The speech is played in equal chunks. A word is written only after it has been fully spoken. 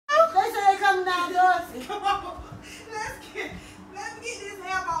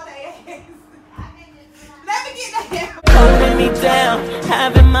Holding me down,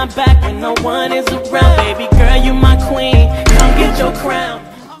 having my back when no one is around. Baby girl, you my queen. Come get your crown.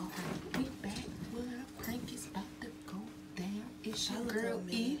 We back with our prank is about to go down. It's your girl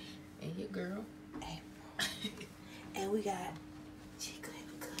E and your girl April. And we got Chica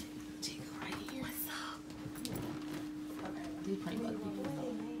right here. What's up? Okay, we prank other people.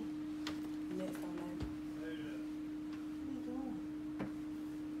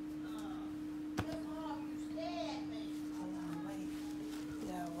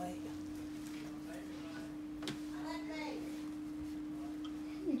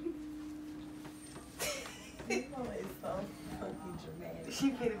 She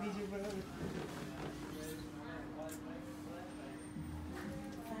finna be dramatic.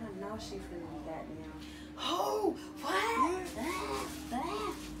 I know she finna be goddamn. Oh, what?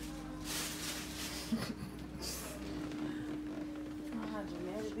 You know how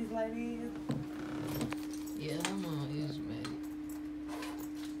dramatic this lady is? Yeah, I'm on is dramatic.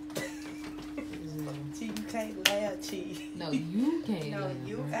 Chi, you can't laugh, Chi. No, you can't. No, laugh,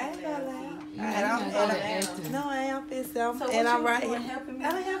 you bro. ain't gonna laugh. You know, I am fit self, So and I'm right here. Helping me?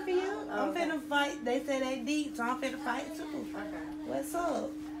 I'm helping you. I'm Okay. finna fight. They say they deep, so I'm finna fight too. Okay. What's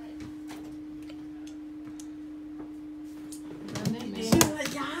up? She was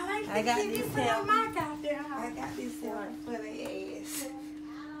like, y'all ain't I got finna this put help. my goddamn I house. got this help for the ass.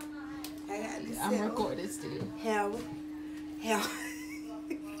 I got this I'm help. recording still. Hell.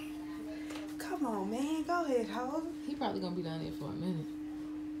 Come on, man. Go ahead, hold. He probably gonna be down there for a minute.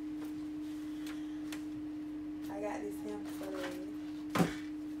 I got this help for the ass.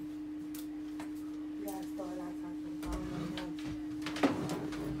 You gotta start out talking phone right now.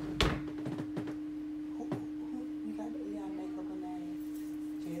 You gotta make up a name.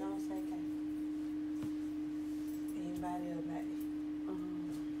 You don't say K. Anybody else, baby?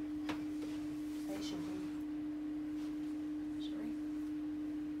 Say Sheree. Sheree?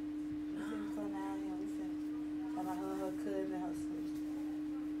 We said we come down here. We said about her cousin and her sister.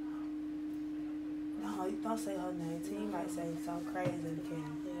 No, you don't say her name. T might say something crazy in the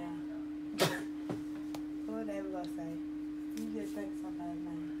camera. Yeah. What they gonna say? You just think somebody's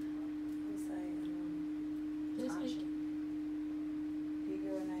name. We say This Tasha. week. Big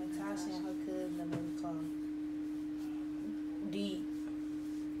girl named Tasha and her cousin the movie called D.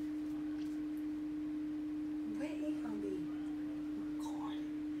 Where he gonna be? Recording.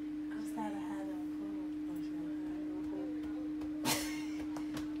 Outside of how to approve.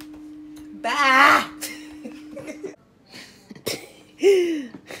 Bye.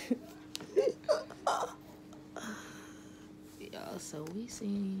 Y'all, so we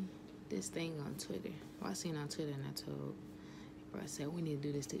seen this thing on Twitter. Well, I seen it on Twitter and I told bro, I said we need to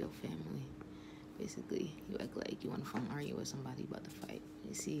do this to your family. Basically, you act like you want to phone argue with somebody about to fight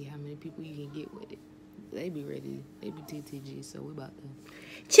and see how many people you can get with it. They be ready. They be TTG, so we about to.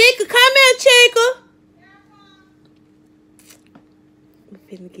 Chica, come here, Chica. We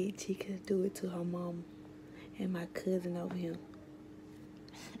finna get Chica to do it to her mom and my cousin over here.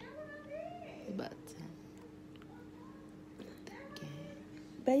 We about to.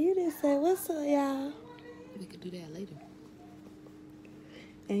 But you didn't say what's up, y'all. We could do that later.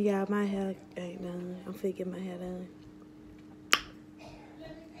 And y'all, my hair ain't done. I'm finna get my hair done.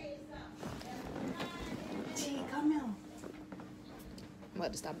 Gee, come here. I'm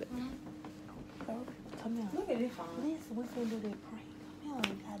about to stop it. Oh, come here. Look at this phone. Listen, we finna do that prank. Come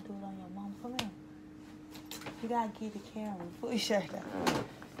here. You gotta do it on your mom. Come here. You gotta get the camera. Put your shirt down.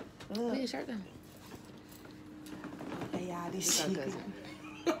 Look. Put your shirt down. Hey, y'all, this It's our shit. cousin.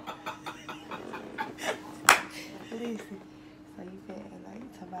 Listen. So you feel like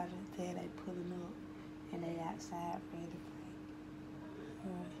somebody said they pulling up and they outside ready to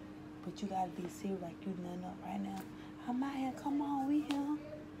pray. Right. But you gotta be serious like you nothing up right now. I'm out here, come on, we here.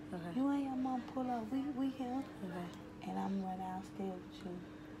 Okay. You and your mom pull up, we here. Okay. And I'm right downstairs with you.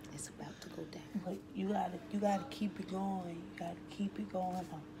 It's about to go down. But you gotta keep it going. You gotta keep it going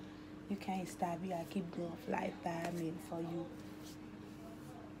on. You can't stop, you gotta keep going for like 5 minutes for you.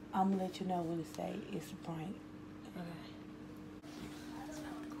 I'm gonna let you know when to say it's a prank.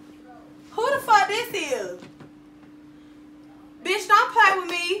 Who the fuck this is? Bitch, don't play with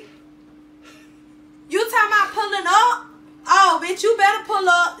me. You talking about pulling up? Oh, bitch, you better pull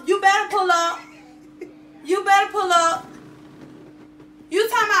up. You better pull up. You better pull up. You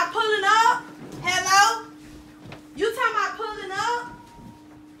talking about pulling up? Hello? You talking about pulling up?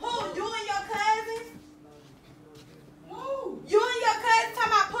 Who? You and your cousin? Who? You and your cousin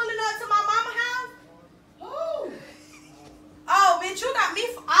talking about pulling up to my mama's house? Who? Oh, bitch, you got me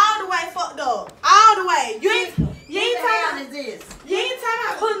all the way fucked up. All the way. You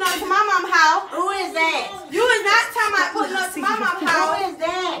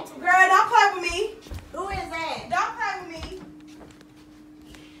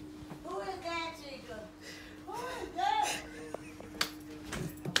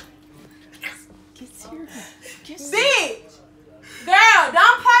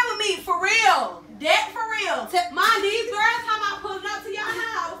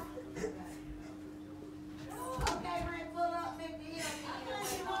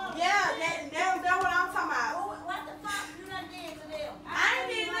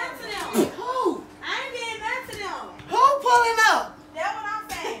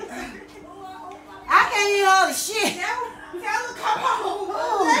shit. Tell her, come on. Who?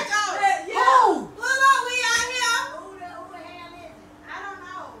 Let's go. Yeah. Who? Pull up, we out here. Who the hell is it? I don't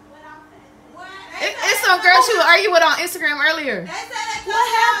know. What I'm saying. What? It's some girl she was arguing with on Instagram earlier. They said they What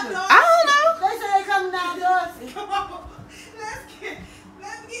happened? I don't know. They say they coming down to us. Come on.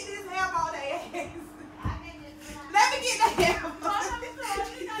 Let me get this ham on their ass. Let me get that ham.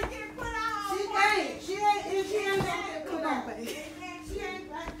 She gonna get put out. She ain't gonna get put out. She ain't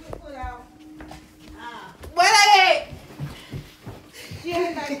gonna get put out. Where they at? She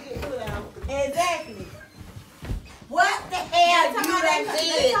ain't gonna get put out. Exactly. What the hell you done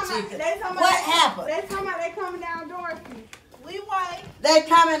did, chicken? What happened? They talking about they coming down Dorothy. We wait. They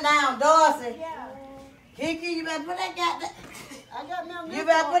coming down Dorsey. Yeah. Kiki, you better put that guy. I got me You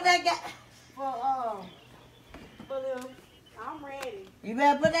better put that guy. for them. I'm ready. You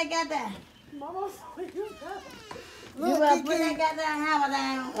better put that guy down. Mama, you You better put that goddamn hammer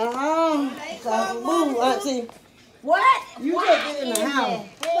down. So, move, Auntie. What? You just get in the house.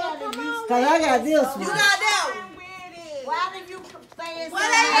 Cause I got this one. You got that one. Why did you stay inside? Where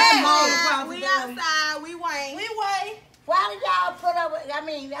they at? We outside. We wait. We wait. Why did y'all put up with, I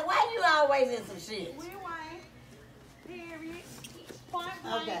mean, why you always in some shit? We wait. Period. Point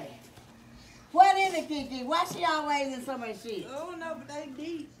blank. Okay. What is it, Kiki? Why she always in so much shit? I don't know, but they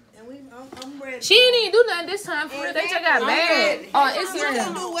deep. And I'm ready. She didn't even do nothing this time for real. They just got mad on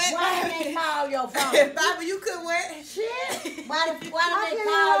Instagram. Why did they call your phone? Bobby, you could wear Shit. Why did they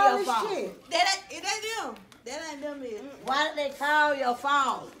call your phone? That ain't them. That ain't them either. Why did they call your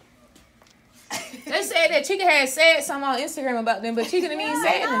phone? They said that Chica had said something on Instagram about them, but Chica didn't even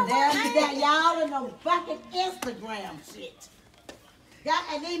say anything. Damn, you got y'all in the fucking Instagram shit.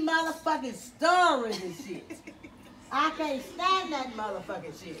 And these motherfucking stories and shit. I can't stand that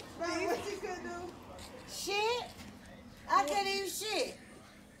motherfucking shit. Baby, what you could do? Shit? I couldn't eat shit.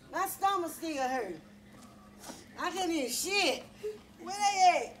 My stomach still hurt. I couldn't eat shit. Where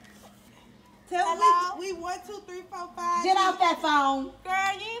they at? Tell them we 1, 2, 3, 4, 5. Get off that phone.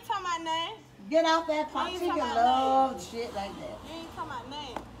 Girl, you ain't talking my name. Get off that phone. You She ain't can talking about love shit like that. You ain't talking my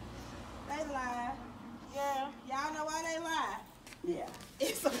name. They lie. Yeah. Y'all know why they lie. Yeah.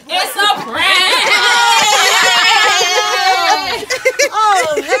 It's a It's a prank!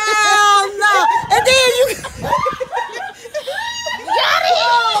 Oh, hell no. And then you... Got it!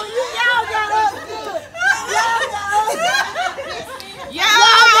 Oh, y'all got us good. Y'all got us good.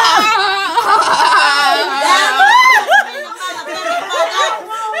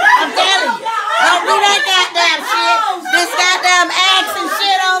 I'm telling you. Don't do that goddamn shit. This goddamn axe and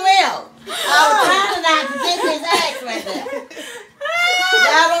shit on there. I was trying not to get this axe right there.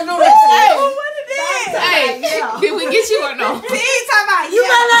 Y'all don't do that shit. what it is? Hey, did we get you or no? He ain't talking about You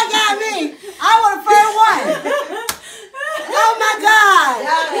better not got me. I was the first one. Oh my God.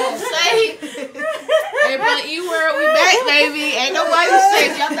 Say, hey, but E-World, we back, baby. Ain't nobody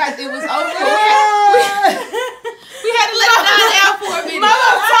said y'all thought it was over. We had to let it die down for a minute.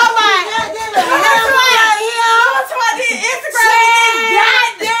 Mama, talking about Instagram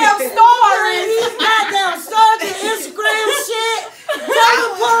goddamn story. Goddamn story, Instagram shit. Take a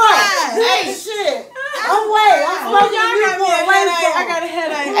part. Hey, shit. I'm waiting. I'm smoking Newport. I got a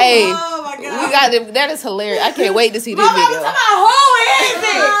headache. Hey, oh my God. we got them. That is hilarious. I can't wait to see this Mama, video. talking about who is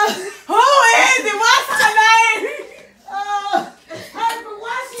it? Who is it? What's her name?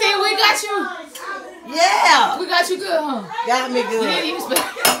 See, we got you. Yeah. We got you good, huh? Got me You didn't good. even spend.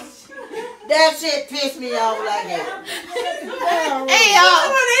 That shit pissed me off like that. Hey, y'all.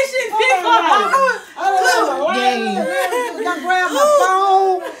 That shit pissed me off. I grab my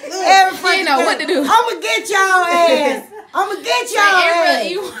phone. Everything. You know what to do. I'ma get y'all ass. I'ma get y'all ass.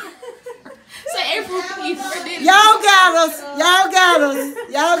 You